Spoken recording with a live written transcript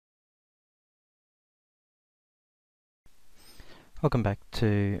Welcome back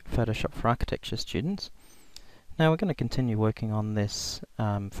to Photoshop for Architecture students. Now we're going to continue working on this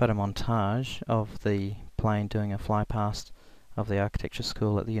photo montage of the plane doing a fly past of the architecture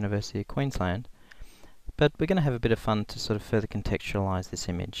school at the University of Queensland, but we're going to have a bit of fun to sort of further contextualize this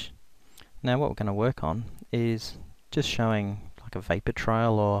image. Now what we're going to work on is just showing like a vapor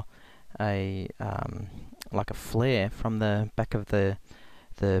trail or a like a flare from the back of the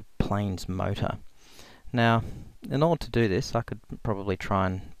plane's motor. Now, in order to do this, I could probably try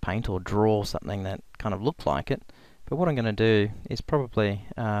and paint or draw something that kind of looked like it, but what I'm going to do is probably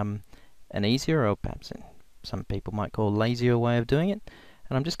an easier, or perhaps some people might call lazier way of doing it,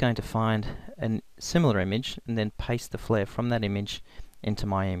 and I'm just going to find a similar image and then paste the flare from that image into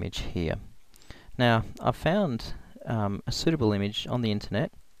my image here. Now, I've found a suitable image on the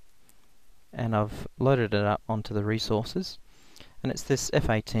internet, and I've loaded it up onto the resources, and it's this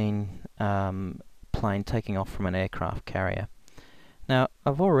F-18 plane taking off from an aircraft carrier. Now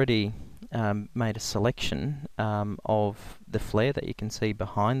I've already made a selection of the flare that you can see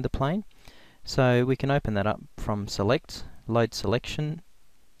behind the plane, so we can open that up from Select, Load Selection,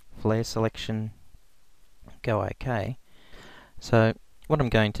 Flare Selection, go OK. So what I'm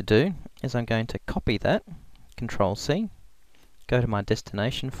going to do is I'm going to copy that, Control C, go to my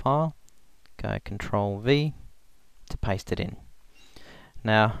destination file, go Control V to paste it in.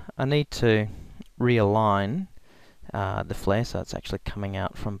 Now I need to realign the flare so it's actually coming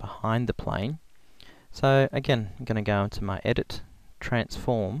out from behind the plane. So again, I'm going to go into my Edit,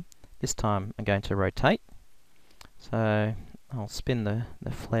 Transform. This time I'm going to rotate. So I'll spin the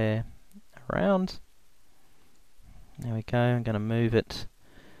flare around. There we go. I'm going to move it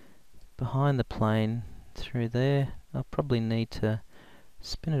behind the plane through there. I'll probably need to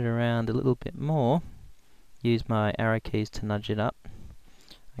spin it around a little bit more. Use my arrow keys to nudge it up.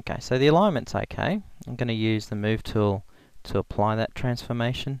 Okay, so the alignment's okay. I'm going to use the Move tool to apply that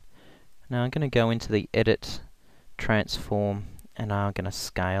transformation. Now I'm going to go into the Edit, Transform, and I'm going to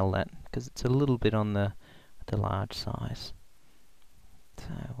scale that because it's a little bit on the large size. So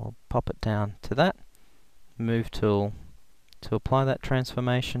we'll pop it down to that. Move tool to apply that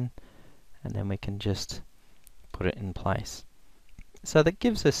transformation, and then we can just put it in place. So that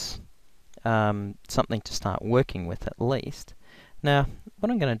gives us something to start working with at least. Now,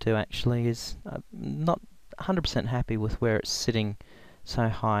 what I'm going to do actually is I'm not 100% happy with where it's sitting so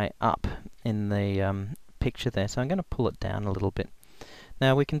high up in the picture there, so I'm going to pull it down a little bit.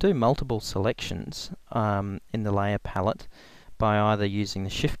 Now, we can do multiple selections in the layer palette by either using the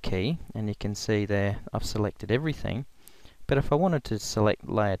Shift key, and you can see there I've selected everything, but if I wanted to select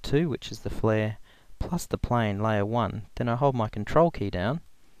layer 2, which is the flare, plus the plane, layer 1, then I hold my Control key down,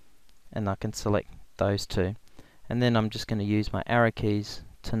 and I can select those two. And then I'm just going to use my arrow keys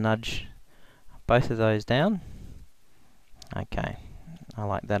to nudge both of those down. Okay, I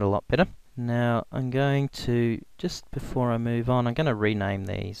like that a lot better. Now I'm going to, just before I move on, I'm going to rename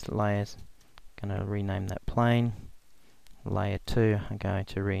these layers. I'm going to rename that plane. Layer 2, I'm going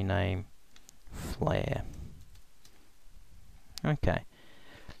to rename flare. Okay,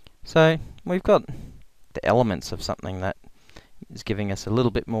 so we've got the elements of something that is giving us a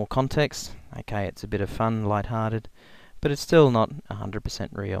little bit more context. Okay, it's a bit of fun, light-hearted, but it's still not 100%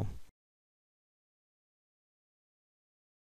 real.